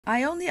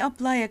I only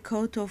apply a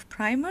coat of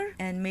primer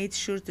and made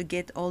sure to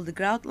get all the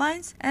grout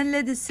lines and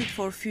let it sit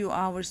for a few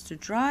hours to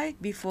dry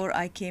before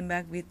I came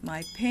back with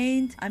my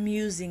paint. I'm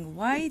using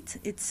white.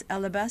 It's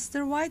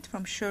alabaster white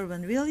from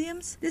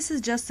Sherwin-Williams. This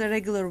is just a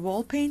regular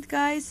wall paint,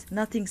 guys.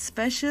 Nothing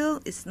special.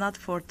 It's not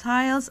for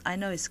tiles. I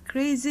know it's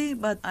crazy,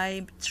 but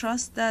I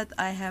trust that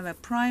I have a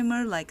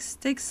primer like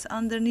sticks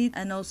underneath,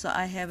 and also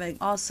I have an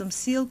awesome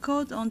seal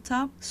coat on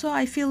top, so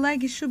I feel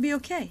like it should be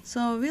okay.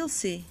 So we'll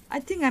see. I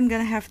think I'm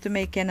gonna have to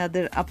make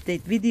another update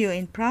video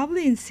in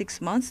probably in 6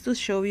 months to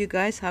show you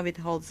guys how it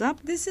holds up.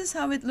 This is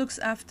how it looks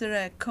after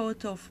a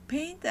coat of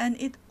paint, and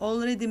it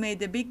already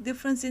made a big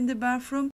difference in the bathroom.